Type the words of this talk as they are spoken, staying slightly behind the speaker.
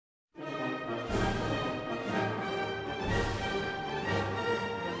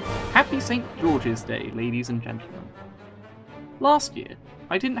Happy St. George's Day, ladies and gentlemen. Last year,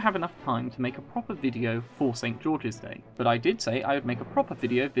 I didn't have enough time to make a proper video for St. George's Day, but I did say I would make a proper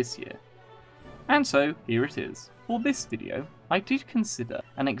video this year. And so, here it is. For this video, I did consider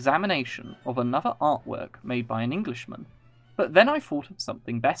an examination of another artwork made by an Englishman, but then I thought of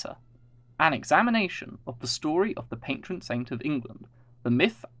something better. An examination of the story of the patron saint of England, the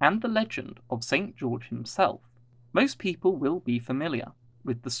myth and the legend of St. George himself. Most people will be familiar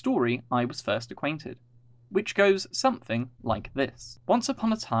with the story I was first acquainted, which goes something like this. Once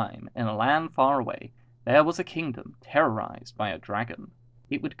upon a time, in a land far away, there was a kingdom terrorized by a dragon.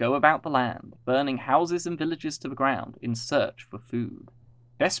 It would go about the land, burning houses and villages to the ground in search for food.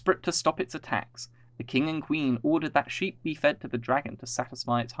 Desperate to stop its attacks, the king and queen ordered that sheep be fed to the dragon to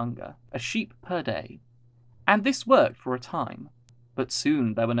satisfy its hunger, a sheep per day. And this worked for a time, but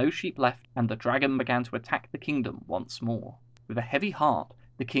soon there were no sheep left, and the dragon began to attack the kingdom once more. With a heavy heart,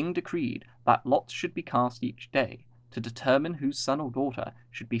 the king decreed that lots should be cast each day, to determine whose son or daughter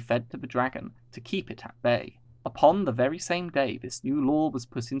should be fed to the dragon to keep it at bay. Upon the very same day this new law was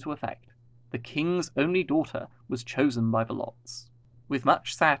put into effect, the king's only daughter was chosen by the lots. With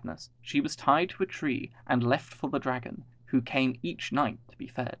much sadness, she was tied to a tree and left for the dragon, who came each night to be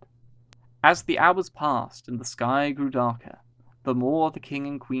fed. As the hours passed and the sky grew darker, the more the king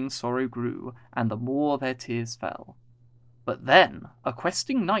and queen's sorrow grew, and the more their tears fell. But then, a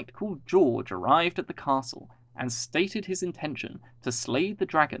questing knight called George arrived at the castle and stated his intention to slay the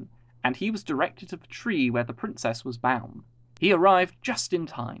dragon, and he was directed to the tree where the princess was bound. He arrived just in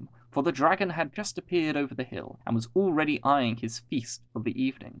time, for the dragon had just appeared over the hill and was already eyeing his feast for the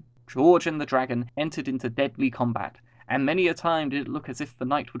evening. George and the dragon entered into deadly combat, and many a time did it look as if the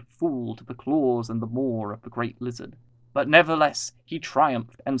knight would fall to the claws and the maw of the great lizard. But nevertheless, he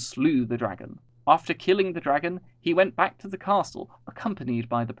triumphed and slew the dragon. After killing the dragon, he went back to the castle, accompanied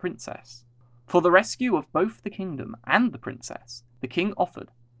by the princess. For the rescue of both the kingdom and the princess, the king offered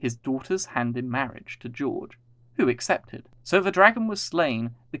his daughter's hand in marriage to George, who accepted. So the dragon was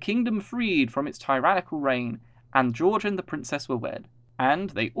slain, the kingdom freed from its tyrannical reign, and George and the princess were wed, and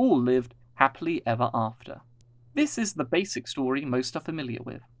they all lived happily ever after. This is the basic story most are familiar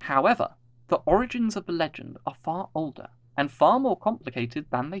with. However, the origins of the legend are far older, and far more complicated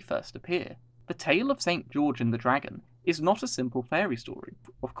than they first appear. The tale of St. George and the Dragon is not a simple fairy story.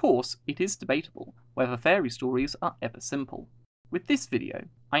 Of course, it is debatable whether fairy stories are ever simple. With this video,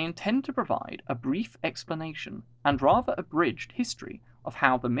 I intend to provide a brief explanation and rather abridged history of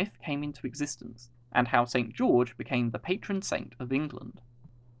how the myth came into existence, and how St. George became the patron saint of England.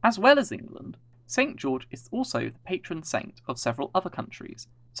 As well as England, St. George is also the patron saint of several other countries,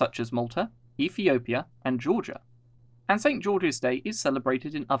 such as Malta, Ethiopia, and Georgia. And St. George's Day is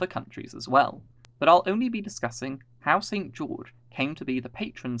celebrated in other countries as well, but I'll only be discussing how St. George came to be the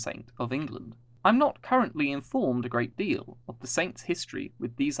patron saint of England. I'm not currently informed a great deal of the saint's history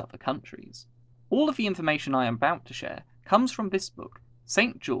with these other countries. All of the information I am about to share comes from this book,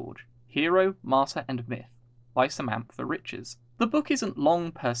 St. George, Hero, Martyr and Myth, by Samantha Riches. The book isn't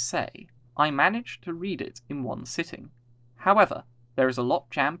long per se, I managed to read it in one sitting. However, there is a lot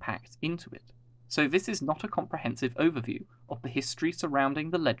jam-packed into it, so this is not a comprehensive overview of the history surrounding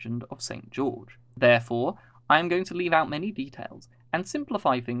the legend of St. George. Therefore, I am going to leave out many details and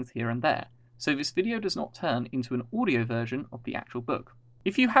simplify things here and there, so this video does not turn into an audio version of the actual book.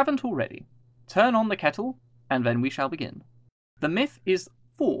 If you haven't already, turn on the kettle, and then we shall begin. The myth is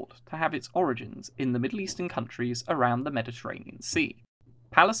thought to have its origins in the Middle Eastern countries around the Mediterranean Sea,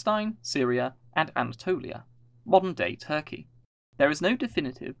 Palestine, Syria, and Anatolia, modern-day Turkey. There is no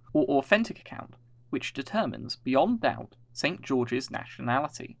definitive or authentic account which determines beyond doubt St. George's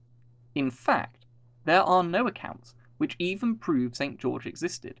nationality. In fact, there are no accounts which even prove St. George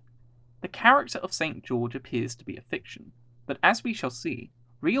existed. The character of St. George appears to be a fiction, but as we shall see,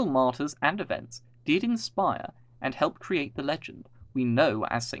 real martyrs and events did inspire and help create the legend we know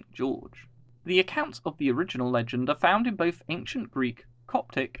as St. George. The accounts of the original legend are found in both ancient Greek,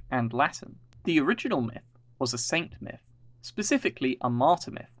 Coptic, and Latin. The original myth was a saint myth, specifically a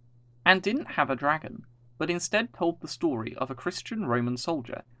martyr myth, and didn't have a dragon, but instead told the story of a Christian Roman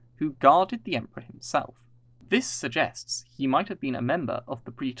soldier who guarded the emperor himself. This suggests he might have been a member of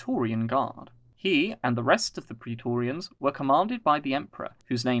the Praetorian Guard. He and the rest of the Praetorians were commanded by the emperor,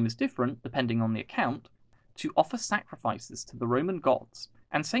 whose name is different depending on the account, to offer sacrifices to the Roman gods,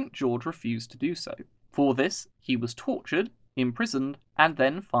 and St. George refused to do so. For this, he was tortured, imprisoned, and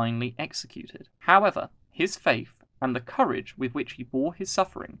then finally executed. However, his faith and the courage with which he bore his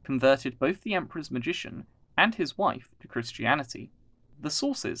suffering converted both the emperor's magician and his wife to Christianity. The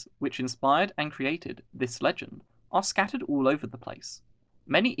sources which inspired and created this legend are scattered all over the place.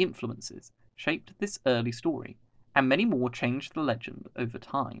 Many influences shaped this early story, and many more changed the legend over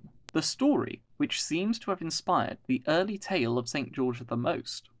time. The story, which seems to have inspired the early tale of St. George the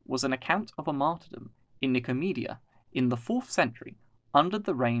most, was an account of a martyrdom in Nicomedia in the 4th century under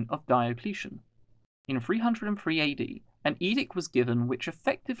the reign of Diocletian. In 303 AD, an edict was given which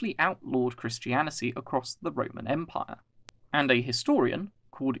effectively outlawed Christianity across the Roman Empire, and a historian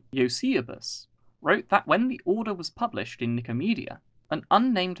called Eusebius wrote that when the order was published in Nicomedia, an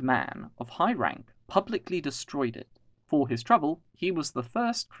unnamed man of high rank publicly destroyed it. For his trouble, he was the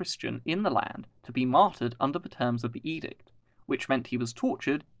first Christian in the land to be martyred under the terms of the edict, which meant he was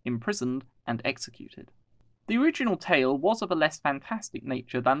tortured, imprisoned, and executed. The original tale was of a less fantastic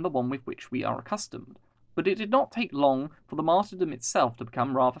nature than the one with which we are accustomed, but it did not take long for the martyrdom itself to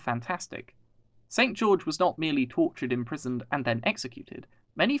become rather fantastic. St. George was not merely tortured, imprisoned, and then executed.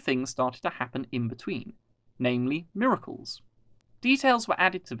 Many things started to happen in between, namely miracles. Details were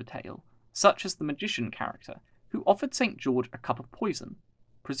added to the tale, such as the magician character, who offered St. George a cup of poison.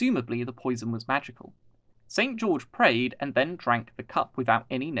 Presumably the poison was magical. St. George prayed and then drank the cup without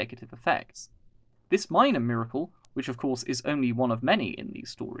any negative effects. This minor miracle, which of course is only one of many in these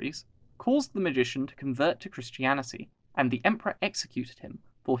stories, caused the magician to convert to Christianity, and the emperor executed him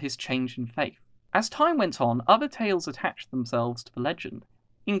for his change in faith. As time went on, other tales attached themselves to the legend,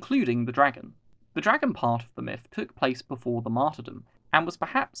 including the dragon. The dragon part of the myth took place before the martyrdom, and was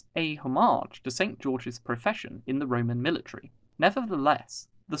perhaps a homage to St. George's profession in the Roman military. Nevertheless,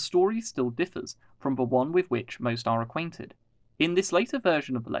 the story still differs from the one with which most are acquainted. In this later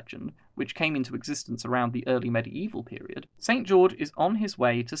version of the legend, which came into existence around the early medieval period, St. George is on his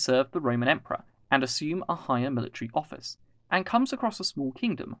way to serve the Roman emperor and assume a higher military office, and comes across a small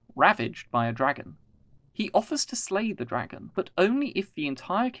kingdom ravaged by a dragon. He offers to slay the dragon, but only if the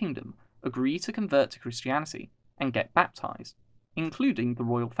entire kingdom agree to convert to Christianity and get baptized, including the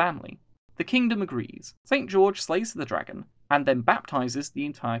royal family. The kingdom agrees. St. George slays the dragon, and then baptizes the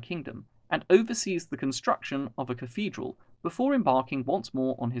entire kingdom, and oversees the construction of a cathedral before embarking once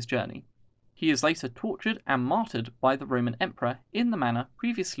more on his journey. He is later tortured and martyred by the Roman emperor in the manner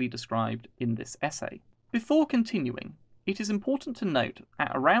previously described in this essay. Before continuing, it is important to note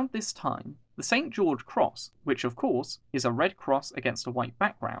at around this time, the St. George cross, which of course is a red cross against a white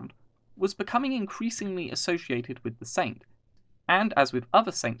background, was becoming increasingly associated with the saint, and as with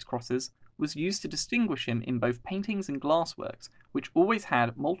other saints' crosses, was used to distinguish him in both paintings and glassworks, which always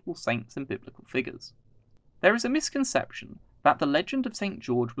had multiple saints and biblical figures. There is a misconception that the legend of St.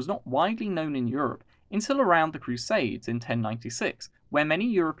 George was not widely known in Europe until around the Crusades in 1096, where many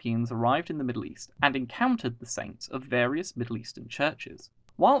Europeans arrived in the Middle East and encountered the saints of various Middle Eastern churches.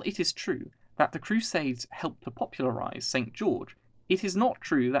 While it is true that the Crusades helped to popularize St. George, it is not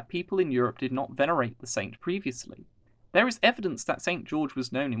true that people in Europe did not venerate the saint previously. There is evidence that St. George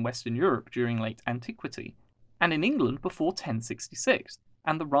was known in Western Europe during late antiquity, and in England before 1066,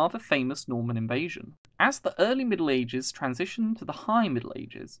 and the rather famous Norman invasion. As the early Middle Ages transitioned to the High Middle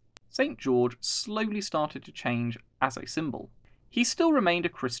Ages, St. George slowly started to change as a symbol. He still remained a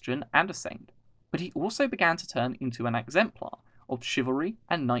Christian and a saint, but he also began to turn into an exemplar of chivalry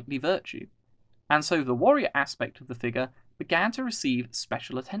and knightly virtue, and so the warrior aspect of the figure began to receive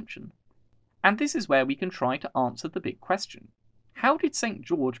special attention. And this is where we can try to answer the big question. How did St.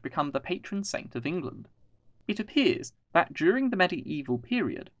 George become the patron saint of England? It appears that during the medieval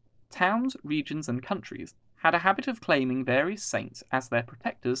period, towns, regions, and countries had a habit of claiming various saints as their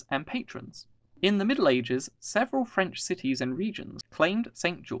protectors and patrons. In the Middle Ages, several French cities and regions claimed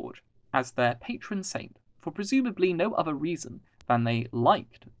St. George as their patron saint for presumably no other reason than they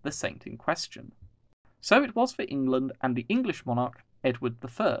liked the saint in question. So it was for England and the English monarch Edward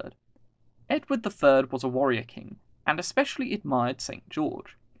III. Edward III was a warrior king, and especially admired St.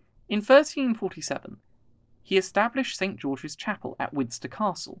 George. In 1347, he established St. George's Chapel at Windsor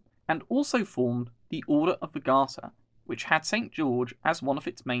Castle, and also formed the Order of the Garter, which had St. George as one of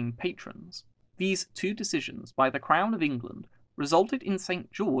its main patrons. These two decisions by the Crown of England resulted in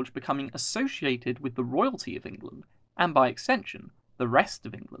St. George becoming associated with the royalty of England, and by extension, the rest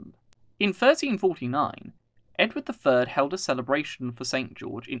of England. In 1349, Edward III held a celebration for St.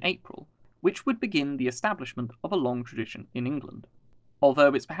 George in April, which would begin the establishment of a long tradition in England.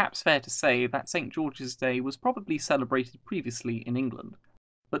 Although it's perhaps fair to say that St. George's Day was probably celebrated previously in England,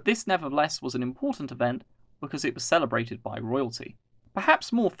 but this nevertheless was an important event because it was celebrated by royalty.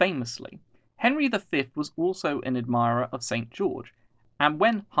 Perhaps more famously, Henry V was also an admirer of St. George, and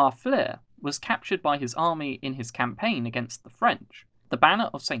when Harfleur was captured by his army in his campaign against the French, the banner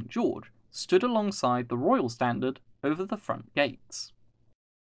of St. George stood alongside the royal standard over the front gates.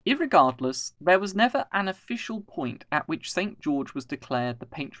 Irregardless, there was never an official point at which St. George was declared the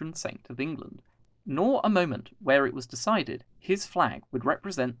patron saint of England, nor a moment where it was decided his flag would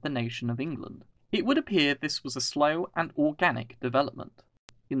represent the nation of England. It would appear this was a slow and organic development.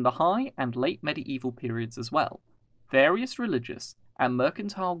 In the high and late medieval periods as well, various religious and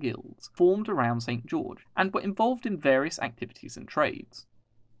mercantile guilds formed around St. George and were involved in various activities and trades.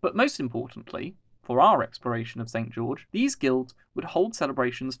 But most importantly, for our exploration of St. George, these guilds would hold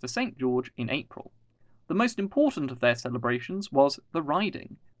celebrations for St. George in April. The most important of their celebrations was the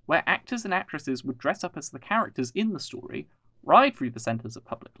riding, where actors and actresses would dress up as the characters in the story, ride through the centres of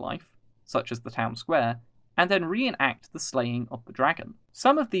public life, such as the town square, and then reenact the slaying of the dragon.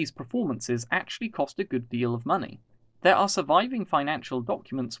 Some of these performances actually cost a good deal of money. There are surviving financial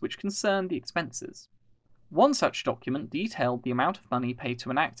documents which concern the expenses. One such document detailed the amount of money paid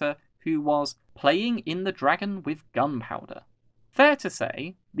to an actor who was playing in the dragon with gunpowder. Fair to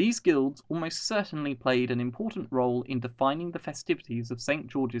say, these guilds almost certainly played an important role in defining the festivities of St.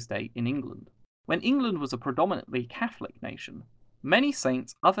 George's Day in England. When England was a predominantly Catholic nation, many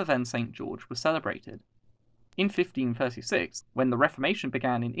saints other than St. George were celebrated. In 1536, when the Reformation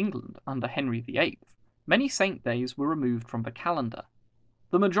began in England under Henry VIII, many saint days were removed from the calendar.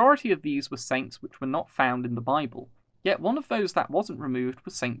 The majority of these were saints which were not found in the Bible, yet one of those that wasn't removed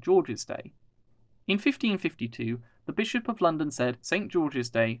was St. George's Day. In 1552, the Bishop of London said St. George's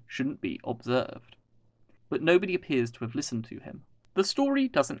Day shouldn't be observed. But nobody appears to have listened to him. The story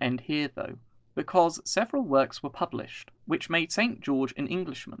doesn't end here though, because several works were published which made St. George an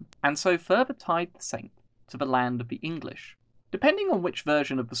Englishman, and so further tied the saint to the land of the English. Depending on which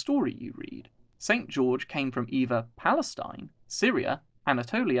version of the story you read, St. George came from either Palestine, Syria,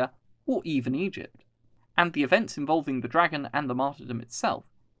 Anatolia, or even Egypt, and the events involving the dragon and the martyrdom itself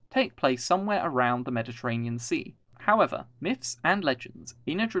take place somewhere around the Mediterranean Sea. However, myths and legends,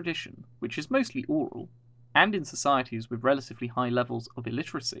 in a tradition which is mostly oral, and in societies with relatively high levels of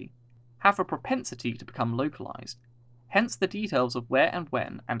illiteracy, have a propensity to become localized. Hence the details of where and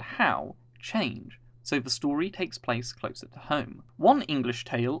when and how change, so the story takes place closer to home. One English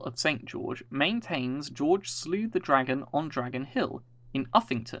tale of St. George maintains George slew the dragon on Dragon Hill in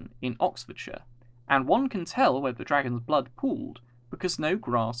Uffington in Oxfordshire, and one can tell where the dragon's blood pooled because no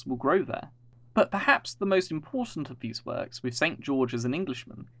grass will grow there. But perhaps the most important of these works with St. George as an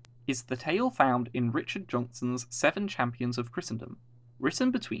Englishman is the tale found in Richard Johnson's Seven Champions of Christendom,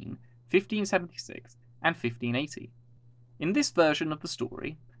 written between 1576 and 1580. In this version of the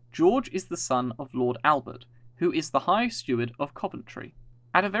story, George is the son of Lord Albert, who is the High Steward of Coventry.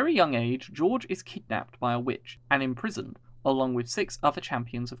 At a very young age, George is kidnapped by a witch and imprisoned along with 6 other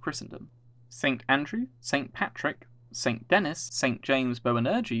champions of Christendom: St. Andrew, St. Patrick, St. Denis, St. James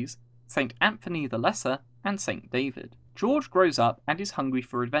Boanerges, St. Anthony the Lesser, and St. David. George grows up and is hungry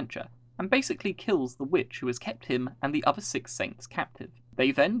for adventure, and basically kills the witch who has kept him and the other 6 saints captive.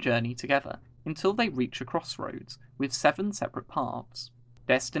 They then journey together until they reach a crossroads with 7 separate paths.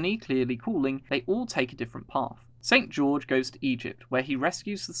 Destiny clearly calling, they all take a different path. St. George goes to Egypt, where he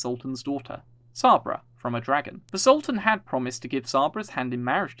rescues the Sultan's daughter, Sabra, from a dragon. The Sultan had promised to give Sabra's hand in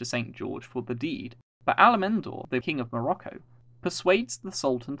marriage to St. George for the deed, but Alamendor, the King of Morocco, persuades the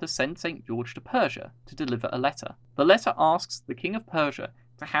Sultan to send St. George to Persia to deliver a letter. The letter asks the King of Persia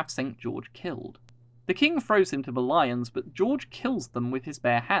to have St. George killed. The king throws him to the lions, but George kills them with his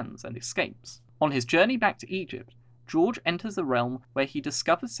bare hands and escapes. On his journey back to Egypt, George enters a realm where he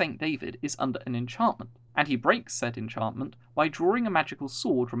discovers St. David is under an enchantment, and he breaks said enchantment by drawing a magical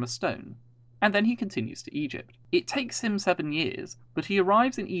sword from a stone, and then he continues to Egypt. It takes him 7 years, but he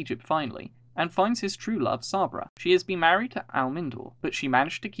arrives in Egypt finally, and finds his true love, Sabra. She has been married to Almindor, but she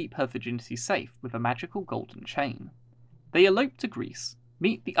managed to keep her virginity safe with a magical golden chain. They elope to Greece,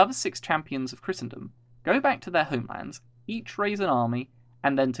 meet the other 6 champions of Christendom, go back to their homelands, each raise an army,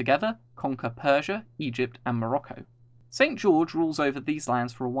 and then together conquer Persia, Egypt, and Morocco. St. George rules over these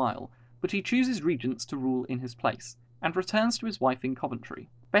lands for a while, but he chooses regents to rule in his place, and returns to his wife in Coventry.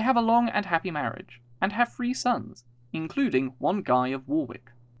 They have a long and happy marriage, and have 3 sons, including one Guy of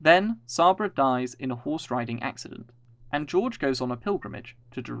Warwick. Then, Sabra dies in a horse-riding accident, and George goes on a pilgrimage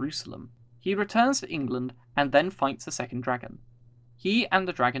to Jerusalem. He returns to England and then fights a second dragon. He and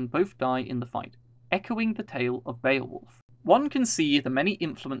the dragon both die in the fight, echoing the tale of Beowulf. One can see the many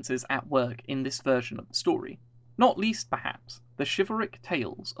influences at work in this version of the story, not least, perhaps, the chivalric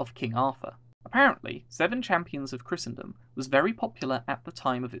tales of King Arthur. Apparently, Seven Champions of Christendom was very popular at the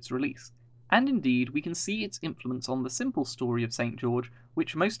time of its release, and indeed we can see its influence on the simple story of St. George,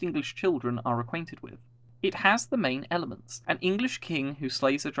 which most English children are acquainted with. It has the main elements: an English king who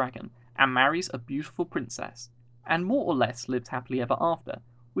slays a dragon and marries a beautiful princess, and more or less lives happily ever after,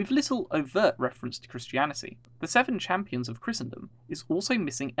 with little overt reference to Christianity. The Seven Champions of Christendom is also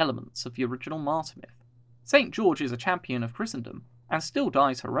missing elements of the original martyr myth. St. George is a champion of Christendom, and still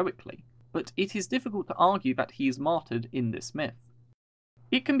dies heroically, but it is difficult to argue that he is martyred in this myth.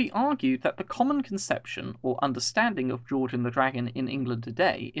 It can be argued that the common conception or understanding of George and the Dragon in England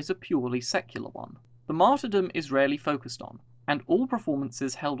today is a purely secular one. The martyrdom is rarely focused on, and all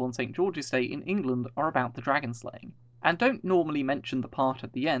performances held on St. George's Day in England are about the dragon slaying, and don't normally mention the part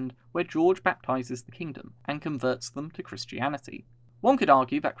at the end where George baptizes the kingdom and converts them to Christianity. One could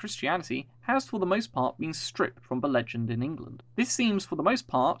argue that Christianity has for the most part been stripped from the legend in England. This seems for the most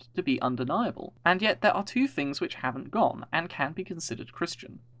part to be undeniable, and yet there are two things which haven't gone and can be considered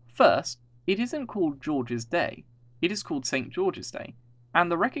Christian. First, it isn't called George's Day, it is called St. George's Day,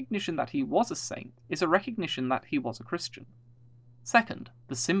 and the recognition that he was a saint is a recognition that he was a Christian. Second,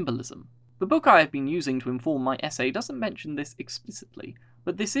 the symbolism. The book I have been using to inform my essay doesn't mention this explicitly,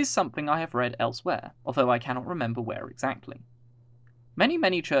 but this is something I have read elsewhere, although I cannot remember where exactly.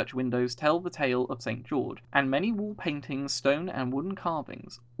 Many church windows tell the tale of St. George, and many wall paintings, stone and wooden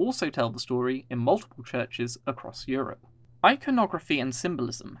carvings also tell the story in multiple churches across Europe. Iconography and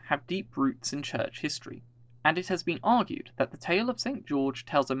symbolism have deep roots in church history, and it has been argued that the tale of St. George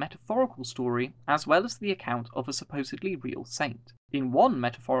tells a metaphorical story as well as the account of a supposedly real saint. In one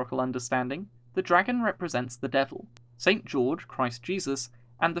metaphorical understanding, the dragon represents the devil, St. George, Christ Jesus,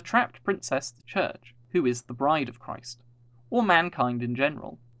 and the trapped princess, the church, who is the bride of Christ, or mankind in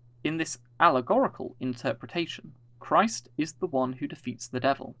general. In this allegorical interpretation, Christ is the one who defeats the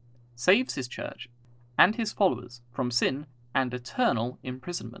devil, saves his church and his followers from sin and eternal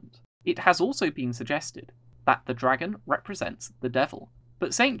imprisonment. It has also been suggested that the dragon represents the devil,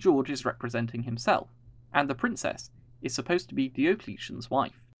 but St. George is representing himself, and the princess is supposed to be Diocletian's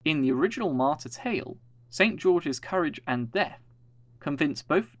wife. In the original martyr tale, St. George's courage and death convince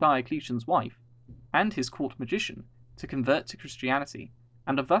both Diocletian's wife and his court magician to convert to Christianity,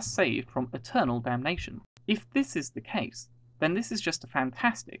 and are thus saved from eternal damnation. If this is the case, then this is just a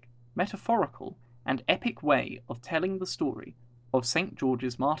fantastic, metaphorical, and epic way of telling the story of St.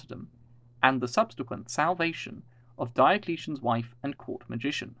 George's martyrdom, and the subsequent salvation of Diocletian's wife and court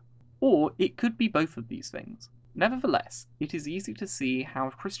magician. Or it could be both of these things. Nevertheless, it is easy to see how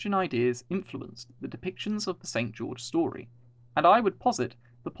Christian ideas influenced the depictions of the St. George story, and I would posit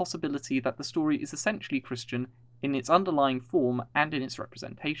the possibility that the story is essentially Christian in its underlying form and in its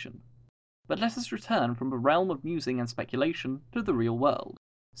representation. But let us return from the realm of musing and speculation to the real world.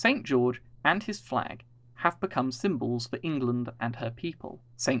 St. George and his flag have become symbols for England and her people.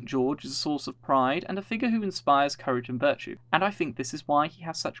 St. George is a source of pride and a figure who inspires courage and virtue, and I think this is why he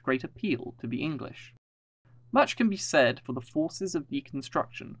has such great appeal to the English. Much can be said for the forces of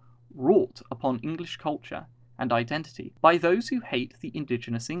deconstruction wrought upon English culture and identity by those who hate the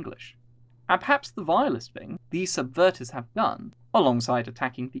indigenous English. And perhaps the vilest thing these subverters have done, alongside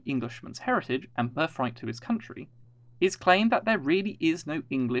attacking the Englishman's heritage and birthright to his country, is claim that there really is no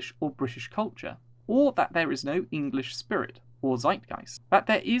English or British culture, or that there is no English spirit or zeitgeist, that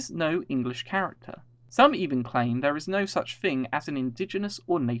there is no English character. Some even claim there is no such thing as an indigenous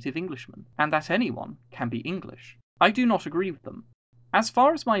or native Englishman, and that anyone can be English. I do not agree with them. As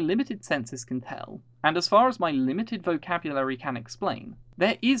far as my limited senses can tell, and as far as my limited vocabulary can explain,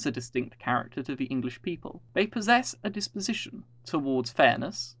 there is a distinct character to the English people. They possess a disposition towards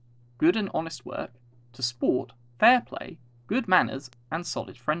fairness, good and honest work, to sport, fair play, good manners, and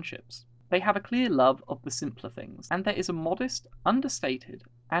solid friendships. They have a clear love of the simpler things, and there is a modest, understated,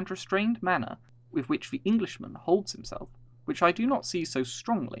 and restrained manner with which the Englishman holds himself, which I do not see so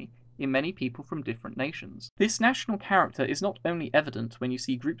strongly in many people from different nations. This national character is not only evident when you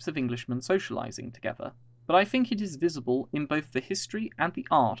see groups of Englishmen socialising together, but I think it is visible in both the history and the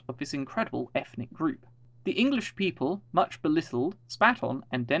art of this incredible ethnic group. The English people, much belittled, spat on,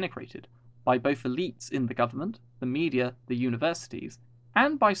 and denigrated by both elites in the government, the media, the universities,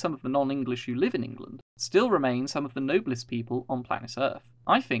 and by some of the non-English who live in England, still remain some of the noblest people on planet Earth.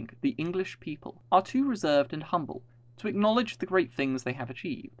 I think the English people are too reserved and humble to acknowledge the great things they have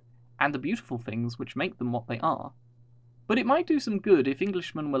achieved, and the beautiful things which make them what they are. But it might do some good if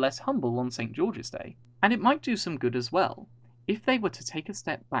Englishmen were less humble on St. George's Day, and it might do some good as well if they were to take a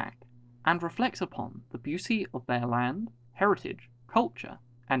step back and reflect upon the beauty of their land, heritage, culture,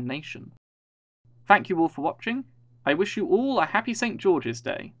 and nation. Thank you all for watching. I wish you all a happy St. George's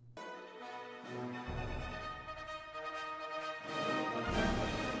Day.